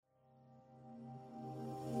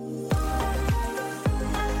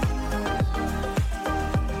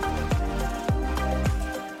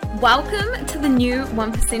Welcome to the new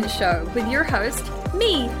 1% Show with your host,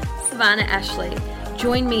 me, Savannah Ashley.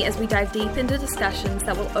 Join me as we dive deep into discussions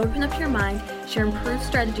that will open up your mind, share improved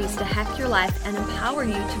strategies to hack your life, and empower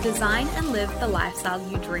you to design and live the lifestyle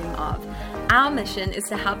you dream of. Our mission is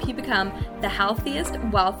to help you become the healthiest,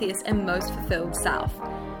 wealthiest, and most fulfilled self.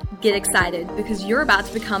 Get excited because you're about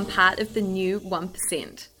to become part of the new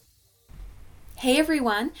 1%. Hey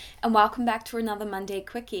everyone, and welcome back to another Monday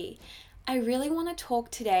Quickie. I really want to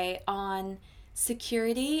talk today on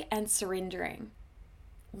security and surrendering.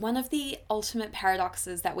 One of the ultimate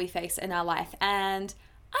paradoxes that we face in our life, and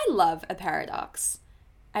I love a paradox.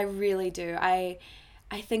 I really do. I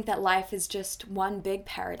think that life is just one big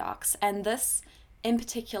paradox, and this in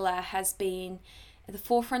particular has been at the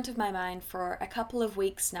forefront of my mind for a couple of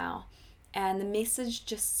weeks now, and the message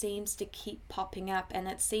just seems to keep popping up, and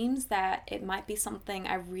it seems that it might be something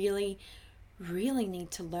I really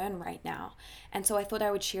need to learn right now. And so I thought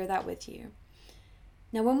I would share that with you.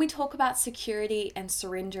 Now, when we talk about security and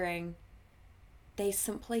surrendering, they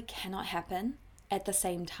simply cannot happen at the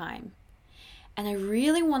same time. And I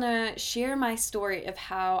really want to share my story of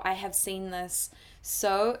how I have seen this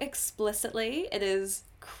so explicitly. It is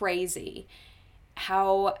crazy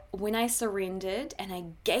how when I surrendered and I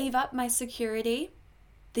gave up my security,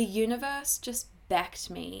 the universe just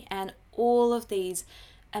backed me, and all of these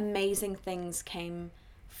amazing things came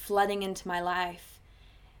flooding into my life.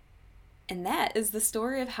 And that is the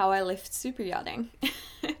story of how I left super yachting.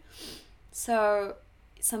 So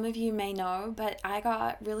some of you may know, but I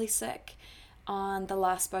got really sick on the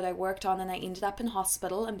last boat I worked on, and I ended up in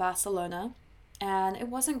hospital in Barcelona. And it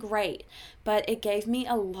wasn't great, but it gave me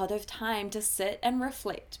a lot of time to sit and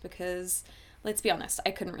reflect because, let's be honest,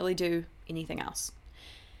 I couldn't really do anything else.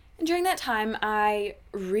 And during that time, I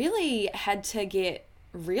really had to get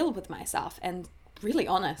real with myself and really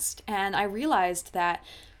honest. And I realized that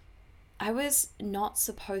I was not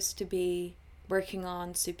supposed to be working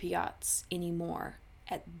on super yachts anymore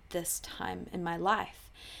at this time in my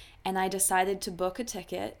life. And I decided to book a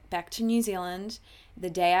ticket back to New Zealand. The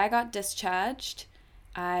day I got discharged,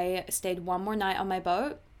 I stayed one more night on my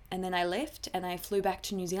boat, and then I left and I flew back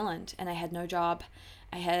to New Zealand, and I had no job.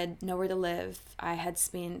 I had nowhere to live. I had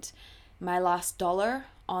spent my last dollar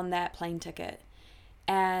on that plane ticket.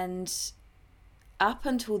 And up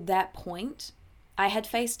until that point, I had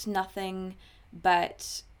faced nothing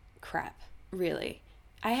but crap, really.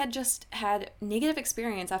 I had just had negative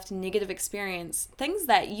experience after negative experience, things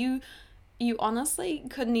that you honestly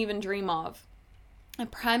couldn't even dream of. A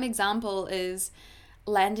prime example is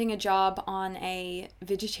landing a job on a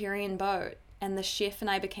vegetarian boat, and the chef and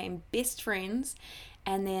I became best friends.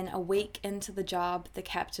 And then a week into the job, the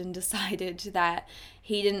captain decided that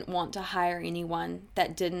he didn't want to hire anyone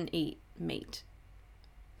that didn't eat meat.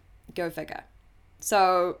 Go figure.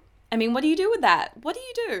 So, I mean, what do you do with that? What do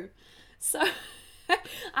you do? So,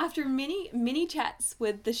 after many chats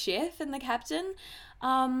with the chef and the captain,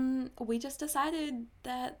 we just decided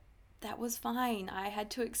that was fine. I had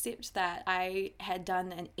to accept that. I had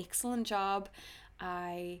done an excellent job.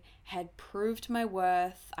 I had proved my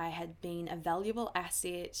worth. I had been a valuable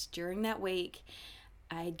asset during that week.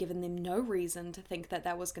 I had given them no reason to think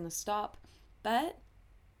that was going to stop. But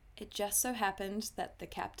it just so happened that the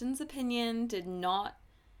captain's opinion did not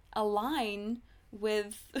align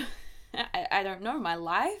with, I don't know, my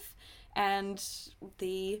life and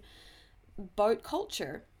the boat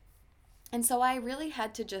culture. And so I really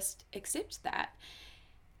had to just accept that.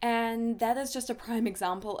 And that is just a prime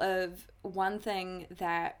example of one thing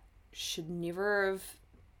that should never have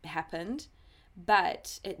happened,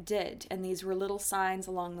 but it did. And these were little signs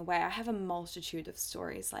along the way. I have a multitude of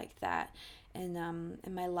stories like that in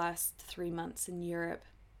my last 3 months in Europe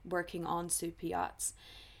working on super yachts.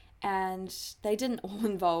 And they didn't all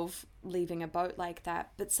involve leaving a boat like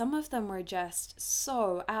that, but some of them were just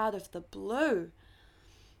so out of the blue.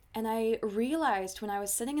 And I realized when I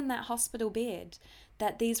was sitting in that hospital bed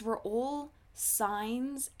that these were all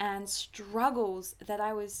signs and struggles that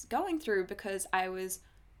I was going through because I was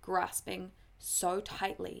grasping so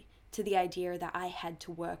tightly to the idea that I had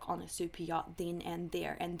to work on a super yacht then and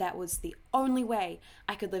there, and that was the only way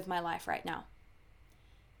I could live my life right now.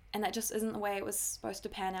 And that just isn't the way it was supposed to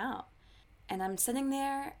pan out. And I'm sitting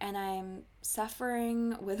there and I'm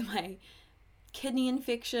suffering with my kidney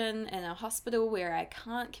infection in a hospital where I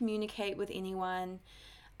can't communicate with anyone.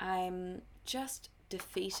 I'm just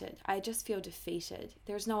defeated. I just feel defeated.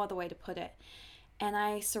 There's no other way to put it. And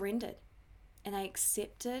I surrendered. And I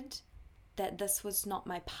accepted that this was not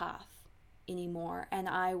my path anymore. And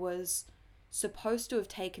I was supposed to have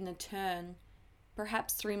taken a turn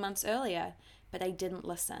perhaps 3 months earlier, but I didn't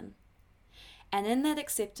listen. And in that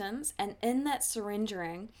acceptance and in that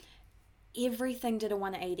surrendering, everything did a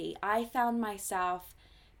 180. I found myself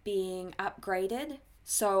being upgraded.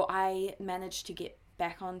 So I managed to get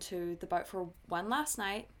back onto the boat for one last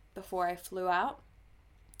night before I flew out.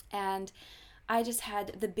 And I just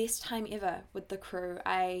had the best time ever with the crew.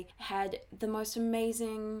 I had the most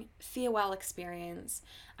amazing farewell experience.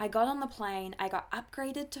 I got on the plane, I got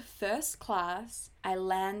upgraded to first class, I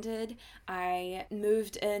landed, I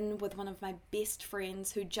moved in with one of my best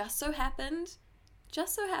friends who just so happened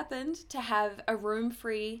to have a room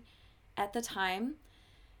free at the time.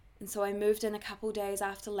 And so I moved in a couple days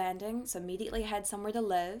after landing, so immediately had somewhere to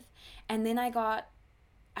live. And then I got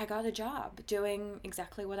a job doing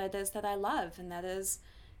exactly what it is that I love, and that is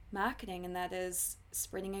marketing, and that is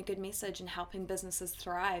spreading a good message and helping businesses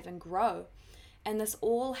thrive and grow. And this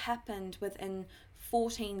all happened within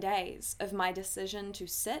 14 days of my decision to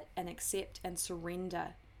sit and accept and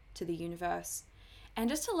surrender to the universe and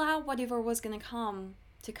just allow whatever was going to come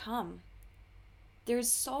to come.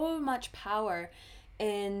 There's so much power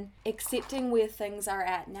in accepting where things are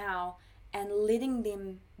at now and letting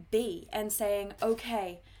them be and saying,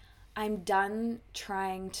 okay, I'm done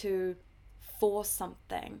trying to force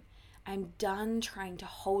something. I'm done trying to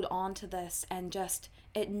hold on to this and just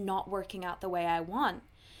it not working out the way I want.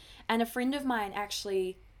 And a friend of mine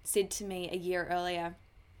actually said to me a year earlier,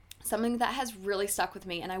 something that has really stuck with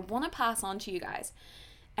me and I want to pass on to you guys.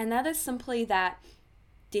 And that is simply that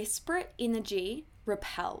desperate energy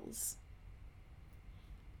repels.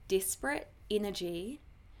 Desperate energy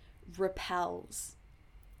repels.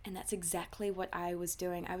 And that's exactly what I was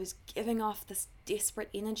doing. I was giving off this desperate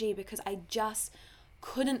energy because I just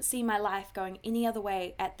couldn't see my life going any other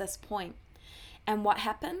way at this point. And what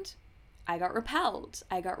happened? I got repelled.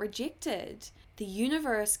 I got rejected. The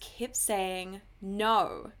universe kept saying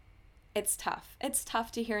no. It's tough. It's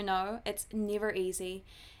tough to hear no. It's never easy.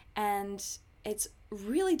 And it's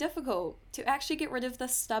really difficult to actually get rid of the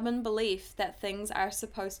stubborn belief that things are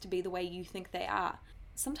supposed to be the way you think they are.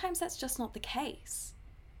 Sometimes that's just not the case.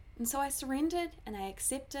 And so I surrendered and I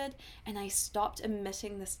accepted and I stopped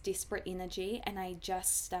emitting this desperate energy and I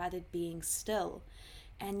just started being still.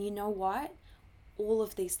 And you know what? All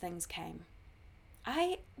of these things came.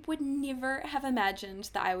 I would never have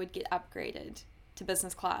imagined that I would get upgraded to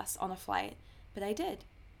business class on a flight, but I did.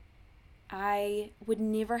 I would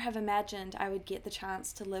never have imagined I would get the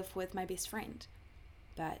chance to live with my best friend,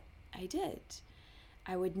 but I did.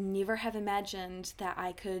 I would never have imagined that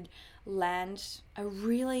I could land a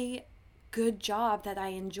really good job that I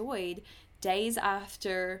enjoyed days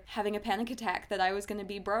after having a panic attack that I was going to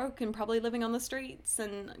be broke and probably living on the streets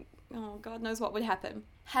and God knows what would happen.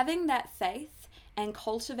 Having that faith and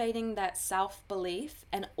cultivating that self-belief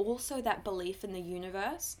and also that belief in the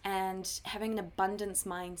universe and having an abundance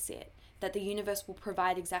mindset that the universe will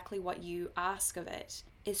provide exactly what you ask of it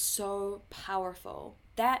is so powerful.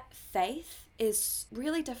 That faith is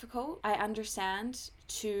really difficult, I understand,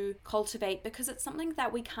 to cultivate because it's something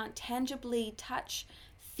that we can't tangibly touch,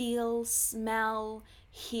 feel, smell,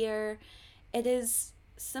 hear. It is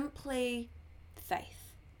simply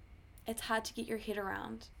faith. It's hard to get your head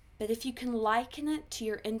around. But if you can liken it to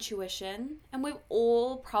your intuition, and we've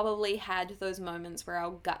all probably had those moments where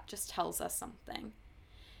our gut just tells us something,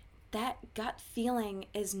 that gut feeling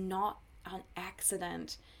is not an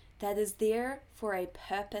accident. That is there for a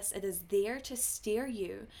purpose. It is there to steer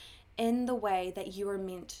you in the way that you are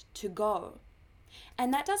meant to go.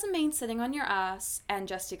 And that doesn't mean sitting on your ass and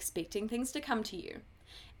just expecting things to come to you.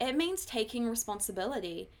 It means taking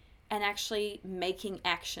responsibility and actually making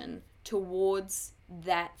action towards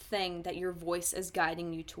that thing that your voice is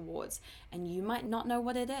guiding you towards. And you might not know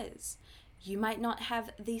what it is. You might not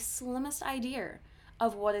have the slimmest idea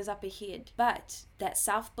of what is up ahead, but that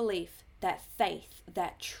self-belief, that faith,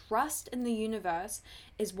 that trust in the universe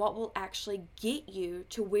is what will actually get you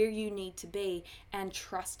to where you need to be. And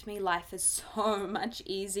trust me, life is so much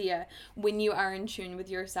easier when you are in tune with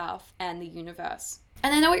yourself and the universe.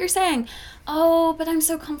 And I know what you're saying. Oh, but I'm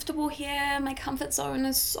so comfortable here. My comfort zone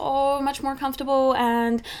is so much more comfortable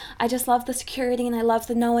and I just love the security and I love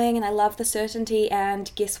the knowing and I love the certainty.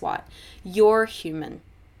 And guess what? You're human.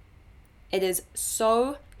 It is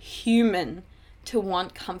so human to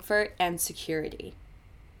want comfort and security.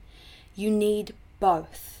 You need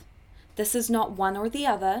both. This is not one or the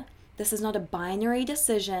other. This is not a binary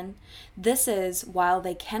decision. This is, while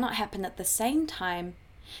they cannot happen at the same time,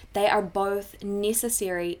 they are both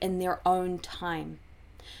necessary in their own time.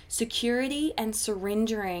 Security and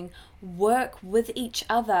surrendering work with each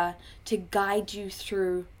other to guide you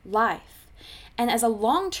through life. And as a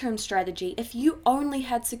long-term strategy, if you only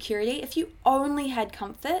had security, if you only had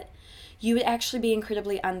comfort, you would actually be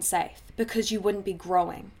incredibly unsafe because you wouldn't be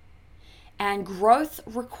growing. And growth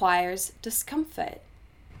requires discomfort.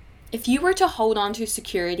 If you were to hold on to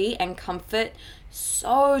security and comfort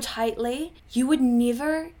so tightly, you would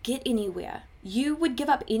never get anywhere. You would give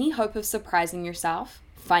up any hope of surprising yourself,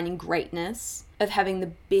 finding greatness, of having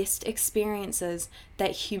the best experiences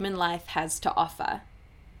that human life has to offer.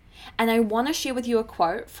 And I want to share with you a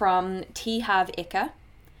quote from T. Harv Eker.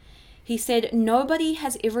 He said, "Nobody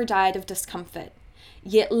has ever died of discomfort,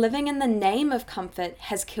 yet living in the name of comfort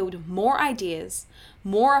has killed more ideas,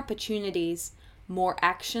 more opportunities, more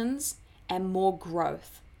actions, and more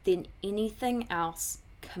growth than anything else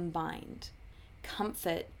combined.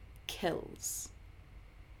 Comfort kills."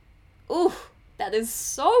 Ooh, that is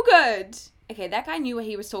so good. Okay, that guy knew what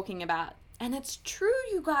he was talking about. And it's true,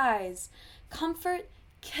 you guys. Comfort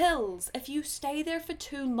kills. If you stay there for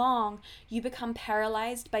too long, you become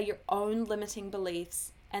paralyzed by your own limiting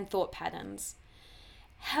beliefs and thought patterns.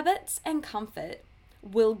 Habits and comfort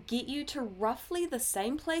will get you to roughly the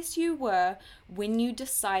same place you were when you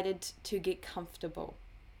decided to get comfortable.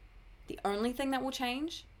 The only thing that will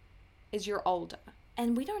change is you're older.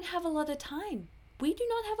 And we don't have a lot of time. We do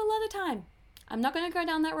not have a lot of time. I'm not going to go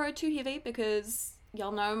down that road too heavy because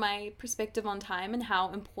y'all know my perspective on time and how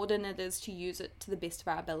important it is to use it to the best of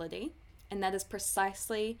our ability. And that is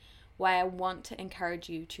precisely why I want to encourage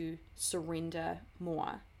you to surrender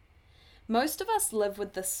more. Most of us live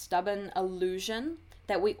with the stubborn illusion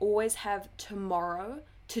that we always have tomorrow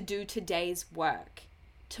to do today's work.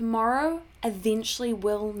 Tomorrow eventually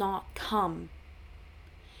will not come.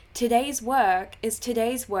 Today's work is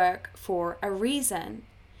today's work for a reason.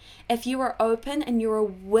 If you are open and you are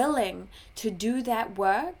willing to do that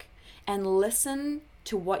work and listen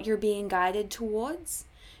to what you're being guided towards,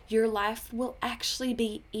 your life will actually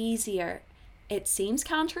be easier. It seems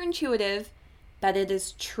counterintuitive, but it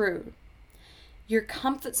is true. Your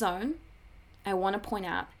comfort zone, I want to point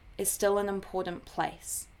out, is still an important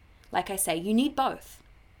place. Like I say, you need both.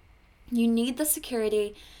 You need the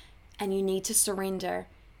security and you need to surrender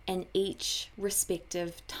in each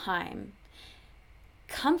respective time.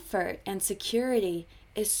 Comfort and security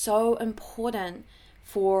is so important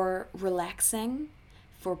for relaxing,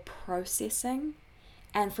 for processing,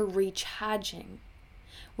 and for recharging.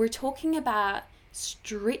 We're talking about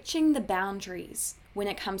stretching the boundaries when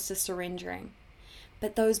it comes to surrendering.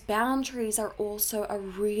 But those boundaries are also a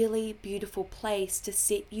really beautiful place to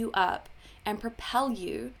set you up and propel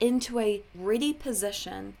you into a ready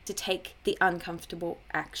position to take the uncomfortable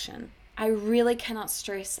action. I really cannot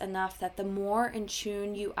stress enough that the more in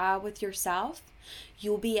tune you are with yourself,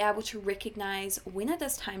 you'll be able to recognize when it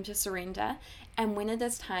is time to surrender and when it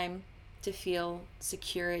is time to feel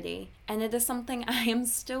security. And it is something I am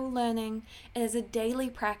still learning. It is a daily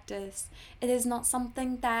practice. It is not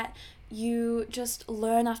something that you just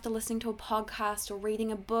learn after listening to a podcast or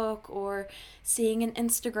reading a book or seeing an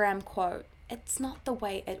Instagram quote. It's not the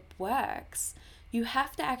way it works. You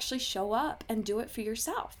have to actually show up and do it for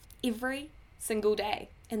yourself every single day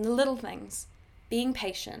in the little things. Being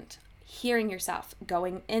patient, hearing yourself,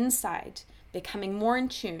 going inside, becoming more in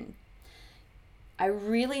tune. I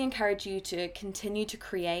really encourage you to continue to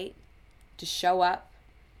create, to show up,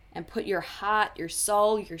 and put your heart, your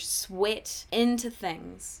soul, your sweat into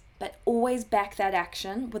things. But always back that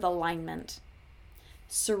action with alignment.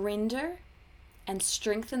 Surrender and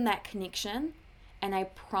strengthen that connection, and I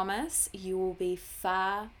promise you will be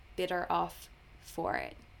far better off for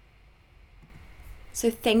it.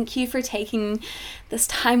 So thank you for taking this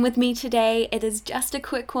time with me today. It is just a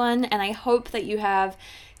quick one, and I hope that you have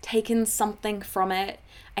taken something from it.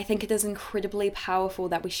 I think it is incredibly powerful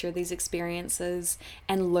that we share these experiences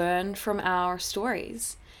and learn from our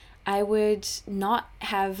stories. I would not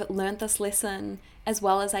have learned this lesson as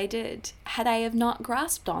well as I did had I have not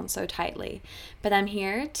grasped on so tightly. But I'm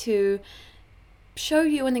here to show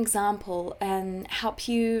you an example and help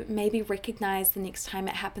you maybe recognize the next time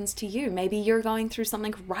it happens to you. Maybe you're going through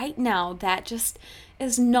something right now that just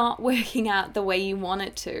is not working out the way you want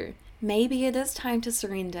it to. Maybe it is time to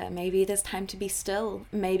surrender. Maybe it is time to be still.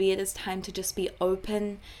 Maybe it is time to just be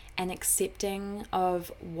open and accepting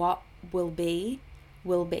of what will be.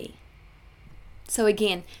 So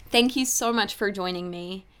again, thank you so much for joining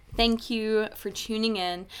me. Thank you for tuning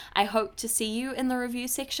in. I hope to see you in the review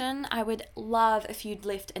section. I would love if you'd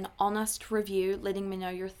left an honest review letting me know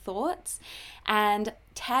your thoughts, and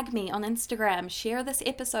tag me on Instagram. Share this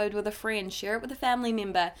episode with a friend. Share it with a family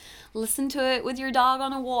member. Listen to it with your dog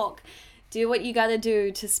on a walk. Do what you gotta do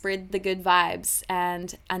to spread the good vibes.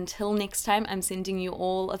 And until next time, I'm sending you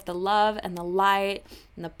all of the love and the light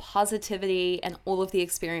and the positivity and all of the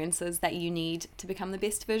experiences that you need to become the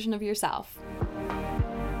best version of yourself.